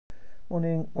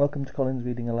Morning, welcome to Colin's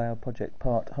Reading Aloud Project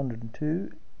Part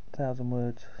 102, 1,000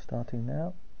 words starting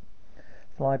now.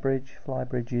 FLYBRIDGE,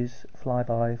 FLYBRIDGES,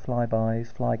 FLYBY,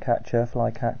 FLYBYs, FLYCatcher,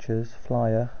 FLYCatchers,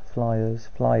 FLYER, FLYERS,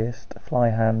 FLYIST,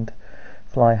 FLYHAND,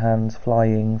 FLYHANDS,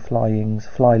 FLYING, FLYINGS,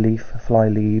 FLYLEAF,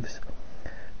 FLYLEAVES,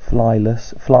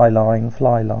 FLYLESS, FLYLINE,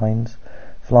 FLYLINES,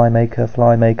 FLYMAKER,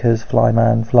 FLYMAKERS,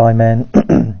 FLYMAN, FLYMEN,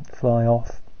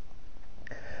 FLYOFF,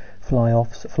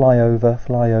 fly-offs, fly-over,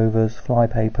 flyovers,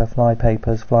 flypaper,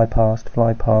 flypapers, flypast,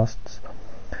 flypasts,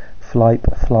 flype,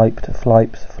 flyped,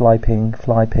 flypes, flyping,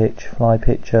 flypitch,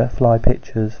 flypitcher,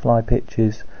 flypitchers,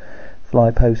 flypitches,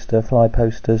 flyposter,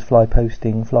 flyposters,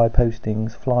 flyposting,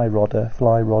 flypostings, flyrodder,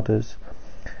 flyrodders,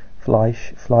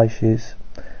 flysh, flyshes,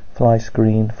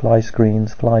 flyscreen,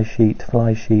 flyscreens, flysheet,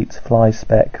 flysheets,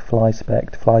 flyspec,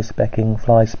 flyspect, flyspecking,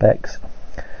 flyspecs,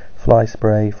 fly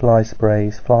spray, fly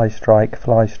sprays, fly strike,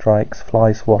 fly strikes,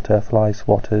 fly swatter, fly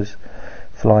swatters,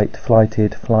 flight,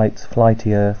 flighted, flights,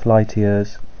 flightier,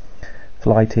 flightiers,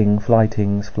 flighting,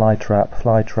 flightings, fly trap,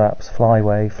 fly traps,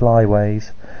 flyway,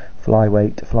 flyways,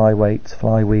 flyweight, flyweights,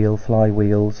 flywheel,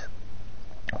 flywheels,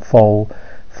 foal,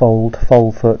 fold,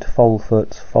 foalfoot,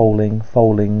 foalfoots, foaling,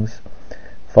 foalings,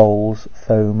 foals,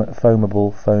 foam,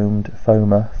 foamable, foamed,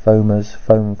 foamer, foamers,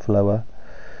 foam flower,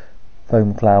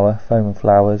 foam flower, foam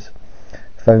flowers,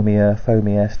 foamier,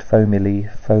 foamiest, foamily,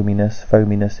 foaminess,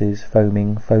 foaminesses,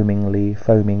 foaming, foamingly,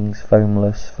 foamings,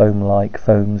 foamless, foam-like,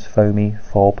 foams, foamy,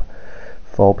 fob,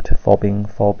 fobbed, fobbing,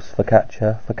 fobs,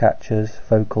 focaccia, focaccias,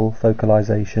 focal,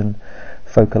 focalization,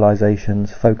 focalizations,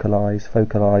 focalize,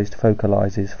 focalized,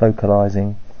 focalizes,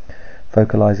 focalizing,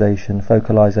 focalization,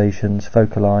 focalizations,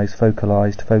 focalize,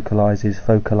 focalized, focalizes,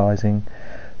 focalizing,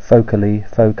 focally,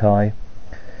 foci,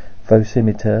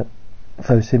 focimeter,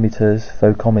 focimeters,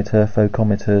 focometer,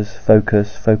 focometers,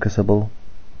 focus, focusable,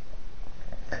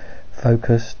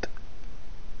 focused,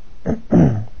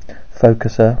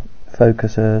 focuser,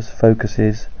 focusers,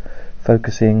 focuses,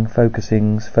 focusing,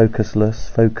 focusings, focusless,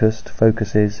 focused,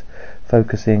 focuses,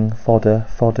 focusing, fodder,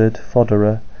 foddered,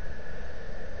 fodderer,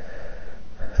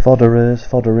 fodderers,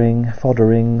 foddering,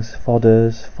 fodderings,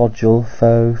 fodders, fodgel,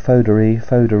 foe, fodery,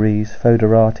 foderies,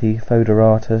 foderati,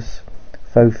 foderatus,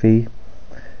 fofi,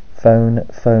 phone,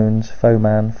 phones,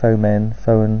 foeman, foemen,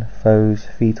 phone, foes,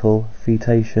 fetal,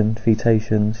 fetation,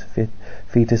 fetations,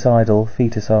 feticidal,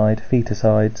 feticide,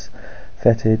 feticides,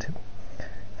 fetid,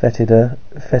 fetider,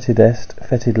 fetidest,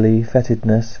 fetidly,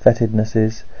 fetidness,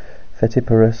 fetidnesses,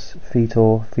 fetiparous,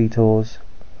 fetor, fetors,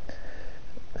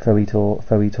 foetor,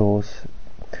 foetors,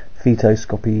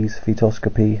 fetoscopies,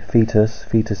 fetoscopy, fetus,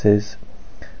 fetuses,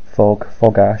 fog,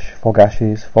 fogash,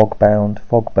 fogashes, fogbound,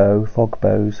 fogbow,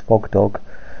 fogbows, fogdog,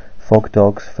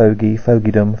 fogdogs, fogey,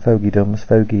 fogydom, fogydoms,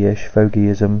 fogyish,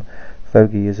 fogyism,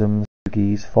 fogyisms,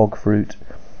 fogies, fogfruit,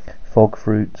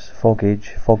 fogfruits, foggage,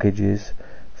 foggages,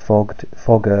 fogged,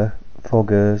 fogger,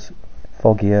 foggers,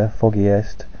 foggier,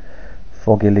 foggiest,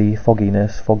 foggily,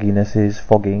 fogginess, fogginesses,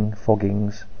 fogging,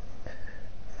 foggings,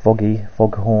 foggy,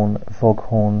 foghorn,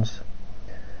 foghorns,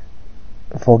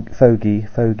 fogy,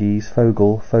 fogies,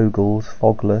 fogle, fogles,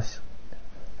 fogless,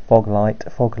 foglight,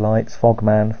 foglights,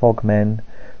 fogman, fogmen,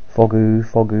 fogoo,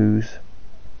 fogoos,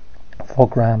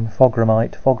 fogram,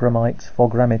 fogramite, fogrammites,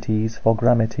 fogramites,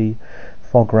 fogramity,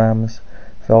 fograms,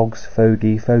 fogs,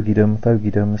 fogey, fogydom,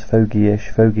 fogydoms, fogyish,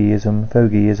 fogyism,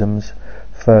 fogyisms,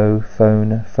 foe,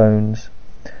 phone, phones,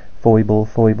 foible,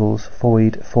 foibles,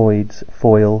 foid, foids,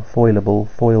 foil, foilable,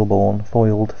 foilborn,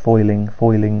 foiled, foiling,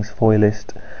 foilings,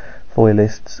 foilist,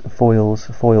 foilists, foils,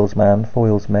 foilsman,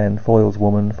 foilsmen,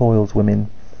 foilswoman, foilswomen,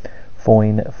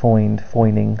 foin, foined,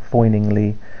 foining,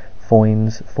 foiningly,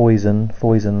 foins, foison,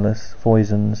 foisonless,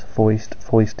 foisons, foist,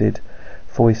 foisted,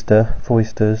 foister,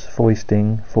 foisters,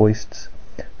 foisting, foists,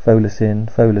 folicin,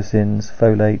 folicins,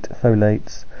 folate,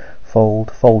 folates, fold,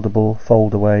 foldable,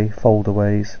 foldaway,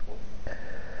 foldaways,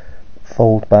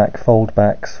 foldback,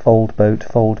 foldbacks, foldboat,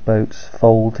 foldboats,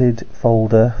 folded,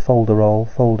 folder, folderol,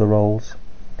 folderols,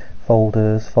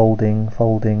 folders, folding,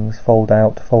 foldings,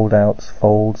 fold-out, fold-outs,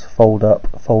 folds, fold-up,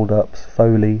 fold-ups,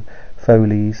 foley,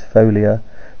 folies, folia,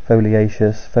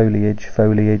 foliaceous, foliage,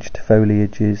 foliaged,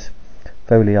 foliages,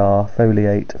 foliar,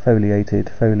 foliate, foliated,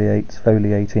 foliates,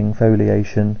 foliating,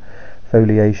 foliation,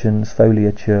 foliations,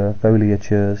 foliature,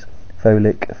 foliatures,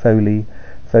 folic, foley,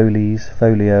 folies,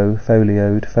 folio,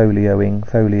 folioed, folioing,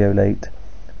 foliolate,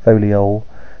 foliole,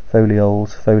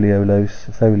 folioles,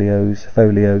 foliolos, folios,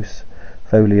 folios,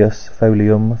 folius,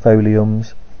 folium,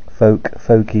 foliums, folk,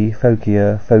 folky,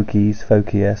 folkier, folkies,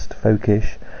 folkiest,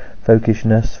 folkish,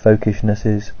 folkishness,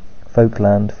 folkishnesses,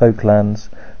 folkland, folklands,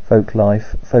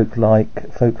 folklife, folklike,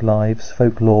 folklives,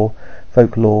 folklore,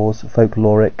 folklores,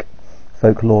 folkloric,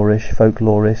 folklorish,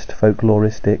 folklorist,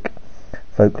 folkloristic,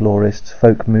 folklorists,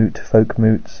 folkmoot,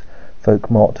 folkmoots,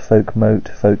 folkmot,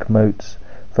 folkmote, folkmotes,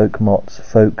 folkmots,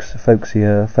 folks,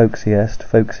 folksier, folksiest,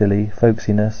 folksily,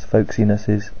 folksiness,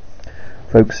 folksinesses,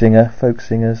 folksinger,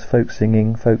 folksingers,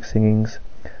 folksinging, folksingings,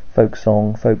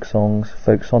 folksong, folksongs,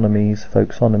 folksonomies,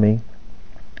 folksonomy,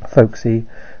 folksy,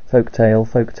 folktale,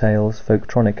 folktales,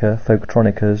 folktronica,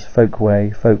 folktronicas,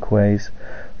 folkway, folkways,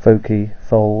 folky,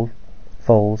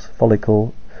 foals,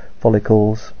 follicle,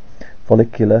 follicles,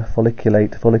 follicular,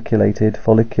 folliculate, folliculated,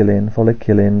 folliculin,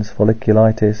 folliculins,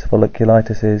 folliculitis,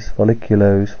 folliculitises,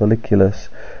 folliculos, folliculus,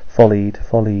 follied,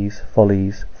 follies,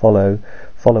 follies, follow,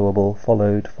 followable,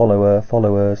 followed, follower,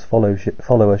 followers,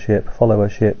 followership,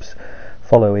 followerships,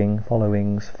 following,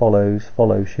 followings, follows,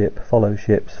 fellowship,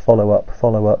 fellowships, follow-up,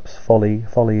 follow-ups, folly,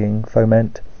 follying,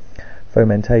 foment,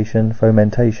 fomentation,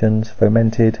 fomentations,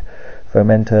 fomented,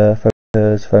 fomenter,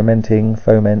 fomenters, fomenting,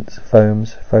 foments,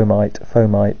 foams, fomite,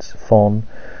 fomites, fon,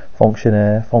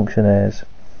 fonctionnaire, fonctionnaires,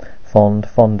 fond,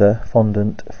 fonder,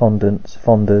 fondant, fondants,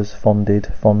 fonders, fonded,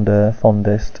 fonder,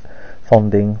 fondest,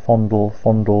 fonding, fondle,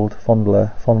 fondled,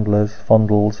 fondler, fondlers,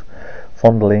 fondles,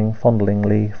 fondling,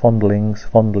 fondlingly, fondlings,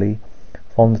 fondly,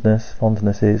 fondness,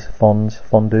 fondnesses, fonds,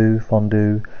 fondue,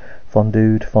 fondue,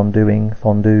 fondued, fonduing,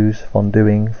 fondues,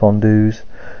 fonduing, fondues,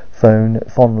 phone,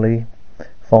 fondly,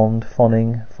 fond,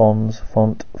 fonning, fonds,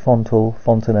 font, fontal,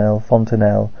 fontanelle,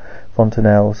 fontanelle,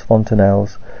 fontanelles,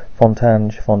 fontanelles,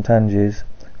 fontange, fontanges,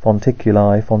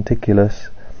 fonticuli, fonticulus,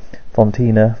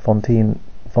 fontina,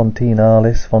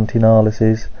 fontinalis,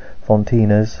 fontinalises,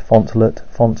 fontinas, fontlet,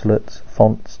 fontlets,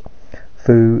 fonts,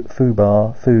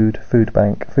 foobar, food, food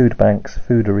bank, food banks,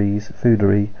 fooderies,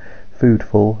 foodery,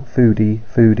 foodful, foodie,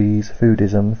 foodies,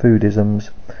 foodism, foodisms,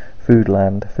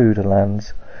 foodland,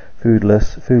 foodlands,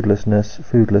 foodless, foodlessness,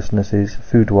 foodlessnesses,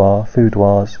 foudoir,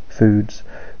 foudoirs, foods,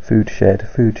 foodshed,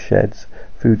 foodsheds,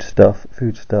 foodstuff,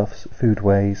 foodstuffs,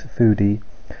 foodways, foodie,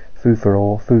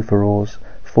 fooferor, fooferors,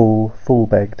 fool,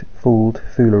 fool-begged, fooled,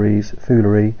 fooleries,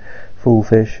 foolery,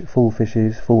 foolfish,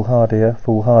 foolfishes, foolhardier,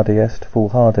 foolhardiest,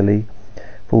 foolhardily,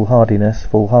 foolhardiness,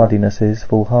 foolhardinesses,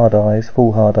 foolhardies,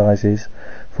 foolhardises,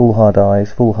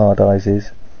 foolhardies,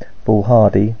 foolhardises,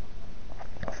 foolhardy,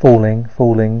 falling,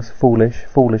 fallings, foolish,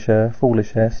 foolisher,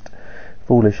 foolishest,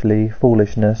 foolishly,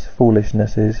 foolishness,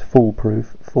 foolishnesses,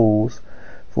 foolproof, fools,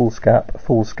 foolscap,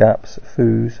 foolscaps,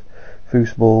 foos,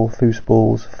 foosball,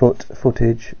 foosballs, foot,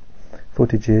 footage,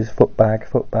 footages, footbag,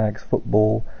 footbags,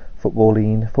 football,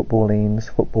 footballine, footballines,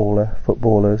 footballer,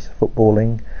 footballers,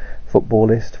 footballing,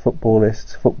 footballist,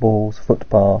 footballists, footballs,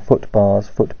 footbar, footbars,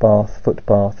 footbath,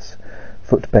 footbaths,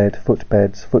 footbed,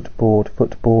 footbeds, footboard,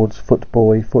 footboards,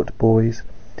 footboy, footboys,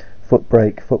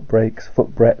 footbrake, footbreaks,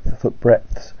 footbreadth,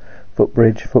 footbreadths,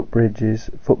 footbridge, footbridges,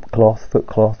 footcloth,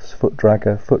 footcloths,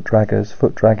 footdragger, footdraggers,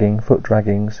 footdragging,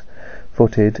 footdraggings,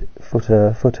 footed,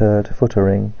 footer, footered,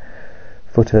 footering,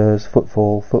 footers,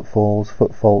 footfall, footfalls,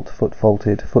 footfault,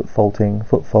 footfaulted, footfaulting,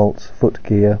 footfaults,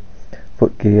 footgear,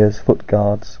 footgears,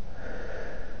 footguards,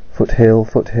 foothill,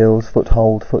 foothills,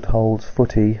 foothold, footholds,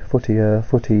 footy, footier,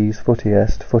 footies,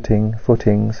 footiest, footing,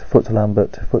 footings,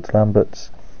 footlambert, footlamberts,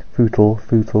 footle,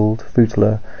 footled,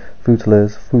 footler,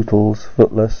 footlers, footles,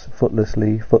 footless,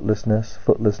 footlessly, footlessness,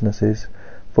 footlessnesses,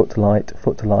 footlight,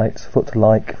 footlights,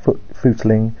 footlike,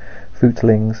 footling,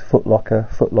 footlings, footlocker,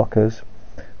 footlockers,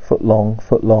 footlong,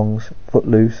 footlongs,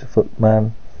 footloose,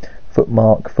 footman,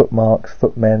 footmark, footmarks,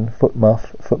 footmen,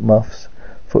 footmuff, footmuffs,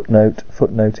 footnote,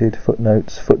 footnoted,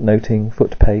 footnotes, footnoting,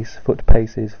 footpace,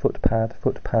 footpaces, footpad,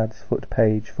 footpads,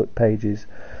 footpage, footpages,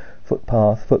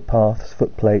 footpath, footpaths,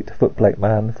 footplate, footplate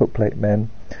man, footplate men,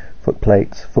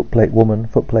 footplates, footplate woman,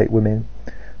 footplate women,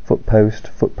 footpost,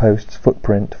 footposts,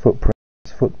 footprint, footprints,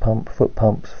 footpump,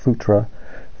 footpumps, footra,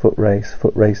 footrace,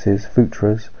 footraces,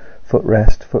 footras,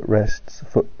 footrest, footrests,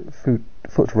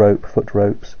 footrope,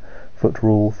 footropes,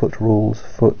 footrule, footrules,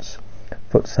 foots,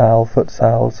 footsal,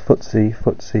 footsals, footsy,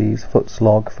 footsies,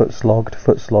 footslog, footslogged,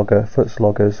 footslogger,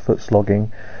 footsloggers, footslogging,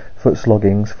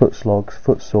 footsloggings, footslogs,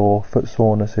 footsore,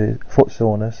 footsorenesses,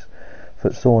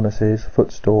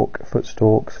 footstalk,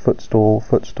 footstalks, footstall,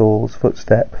 footstalls,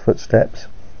 footstep, footsteps,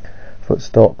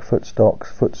 footstock, footstocks,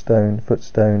 footstone,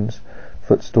 footstones,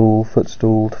 footstool,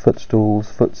 footstooled,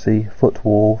 footstools, footsy,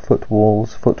 footwall,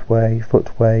 footwalls, footway,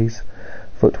 footways,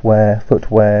 footwear,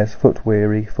 footwears,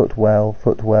 footweary, footwell,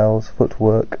 footwells,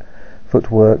 footwork,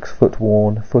 footworks,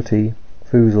 footworn, footy,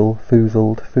 foozle,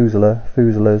 foozled, foozeler,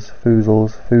 foozlers,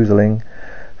 foozles, foozling,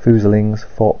 foozlings,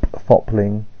 fop,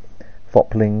 fopling,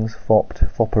 foplings, fopped,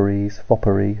 fopperies,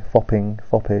 foppery, fopping,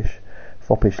 foppish,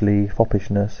 foppishly,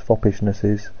 foppishness,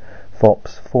 foppishnesses,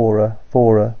 fops, fora,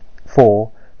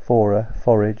 for, Fora,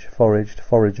 forage, foraged,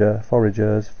 forager,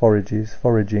 foragers, forages,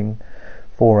 foraging,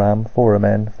 foram,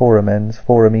 foramen, foramens,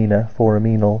 foramina,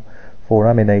 foramenal,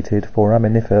 foraminated,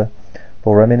 foraminifer,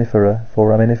 foraminifera,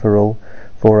 foraminiferal,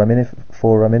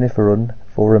 foraminiferun,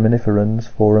 foraminiferans,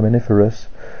 foraminiferous,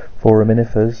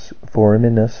 foraminifers,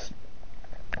 foraminus,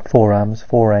 forams,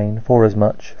 forain,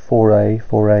 forasmuch, foray,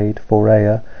 forayed,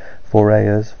 foraya,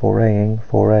 forayers, foraying,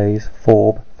 forays,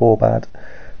 forb, forbad,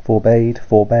 forbade,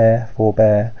 forbear,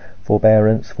 forbear,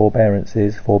 forbearance,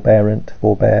 forbearances, forbearant,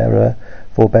 forbearer,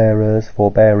 forbearers,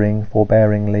 forbearing,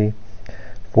 forbearingly,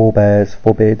 forbears,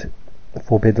 forbid,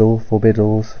 forbiddle,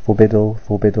 forbiddles, forbiddle,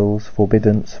 forbiddles,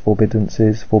 forbiddance,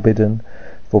 forbiddances, forbidden,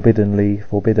 forbiddenly,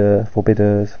 forbidder,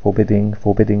 forbidders, forbidding,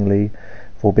 forbiddingly,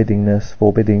 forbiddingness,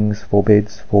 forbiddings,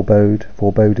 forbids, forebode,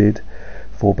 foreboded,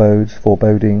 forebodes,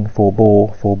 foreboding,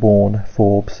 forebore, forborn,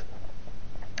 forbs,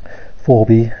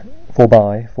 forby,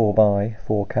 forby, forby,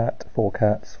 forcat,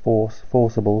 forcats, force,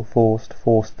 forcible, forced,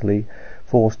 forcedly,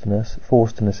 forcedness,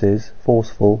 forcednesses,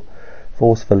 forceful,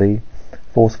 forcefully,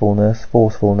 forcefulness,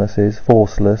 forcefulnesses,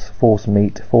 forceless, force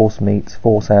meat, force meats,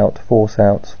 force out, force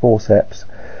outs, forceps,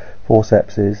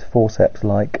 forcepses,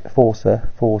 forceps-like, forcer,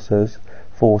 forcers,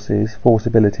 forces,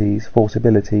 forcibilities,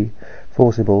 forcibility,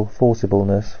 forcible,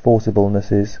 forcibleness,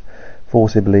 forciblenesses,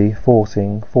 forcibly,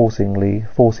 forcing, forcingly,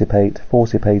 forcipate,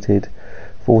 forcipated,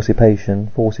 forcipation,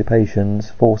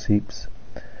 forcipations, forceps,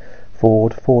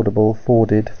 ford, fordable,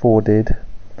 forded, forded,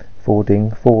 fording,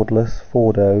 fordless,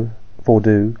 fordo,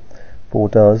 fordo,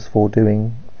 fordoes,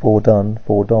 fordoing, fordone,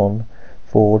 fordon,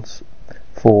 fords,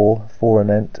 for,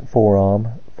 forenent, forearm,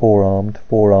 forearmed,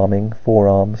 forearming,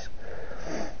 forearms,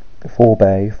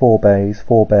 forebay, forbeys,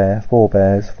 forbear,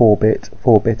 forbears, forbit,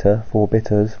 forbitter,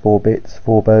 forbitters, forbits,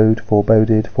 forebode,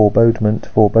 foreboded, forebodement,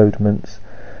 forebodements,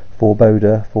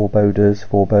 foreboder, foreboders,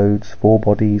 forebodes,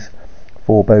 forebodies,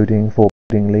 foreboding,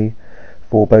 forebodingly,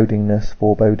 forebodingness,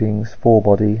 forebodings,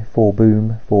 forebody,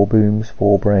 foreboom, forebooms,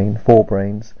 forebrain,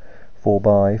 forebrains,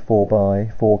 foreby,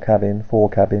 foreby, forecabin,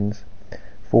 forecabins,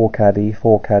 forecaddy,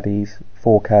 forecaddies,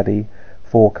 forecaddy,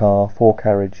 forecar,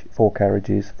 forecarriage,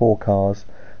 forecarriages, forecars,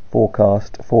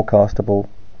 forecast, forecastable,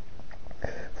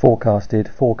 forecasted,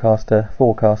 forecaster,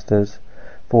 forecasters,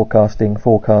 forecasting,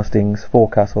 forecastings,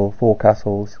 forecastle,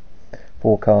 forecastles,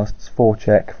 forecasts,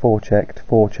 forecheck, forechecked,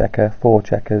 forechecker,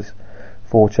 forecheckers,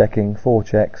 forechecking,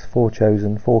 forechecks,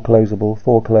 forechosen, foreclosable,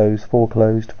 foreclose,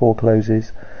 foreclosed,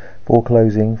 forecloses,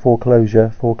 foreclosing, foreclosure,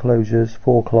 foreclosures,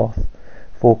 forecloth,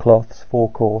 forecloths,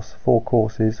 forecourse,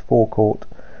 forecourses, forecourt,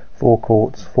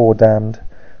 forecourts, foredamned,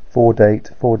 foredate,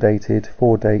 foredated,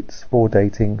 foredates,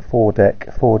 foredating, foredeck,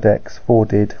 foredecks,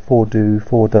 fordid, foredo,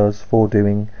 foredoes,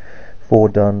 foredoing,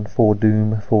 foredone,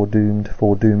 foredoom, foredoomed,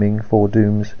 foredooming,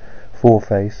 foredooms,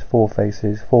 foreface,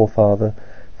 forefaces, forefather,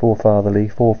 forefatherly,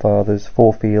 forefathers,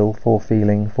 forefeel,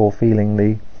 forefeeling,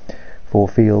 forefeelingly,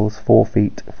 forefeels,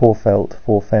 forefeet, forefelt,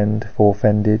 forefend,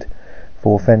 forefended,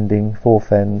 forefending,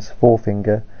 forefends,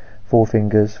 forefinger,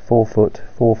 forefingers, forefoot,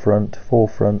 forefront,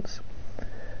 forefronts,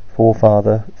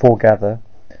 forefather, foregather,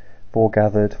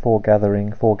 foregathered,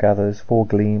 foregathering, foregathers,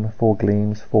 foregleam,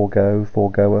 foregleams, forego,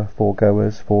 foregoer,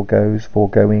 foregoers, foregoes,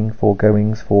 foregoing,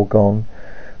 foregoings, foregone,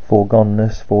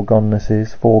 foregoneness,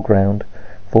 foregonenesses, foreground,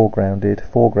 foregrounded,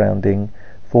 foregrounding,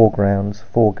 foregrounds,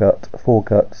 foregut,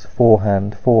 foreguts,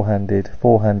 forehand, forehanded,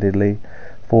 forehandedly,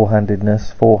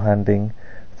 forehandedness, forehanding,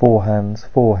 forehands,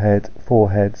 forehead,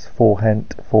 foreheads,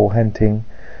 forehent, forehenting,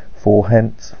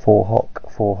 forehents, forehock,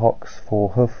 forehocks,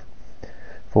 forehoof,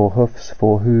 forehoofs,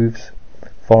 forehooves,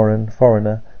 foreign,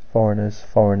 foreigner, foreigners,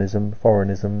 foreignism,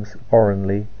 foreignisms,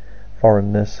 foreignly,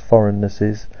 foreignness,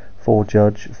 foreignesses,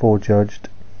 forejudge, forejudged,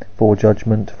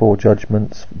 forejudgment,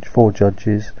 forejudgments,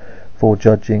 forejudges,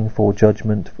 forejudging,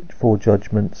 forejudgment,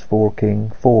 forejudgments, foreking,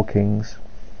 forekings,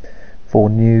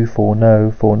 foreknew,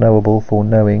 foreknow, foreknowable,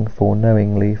 foreknowing,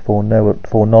 foreknowingly,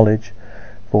 foreknowledge,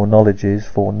 foreknowledges,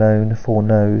 foreknown,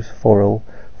 foreknows, forel,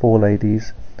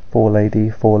 foreladies, forelady,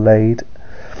 forelaid.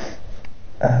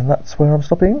 And that's where I'm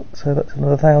stopping, so that's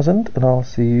another 1,000, and I'll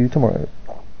see you tomorrow.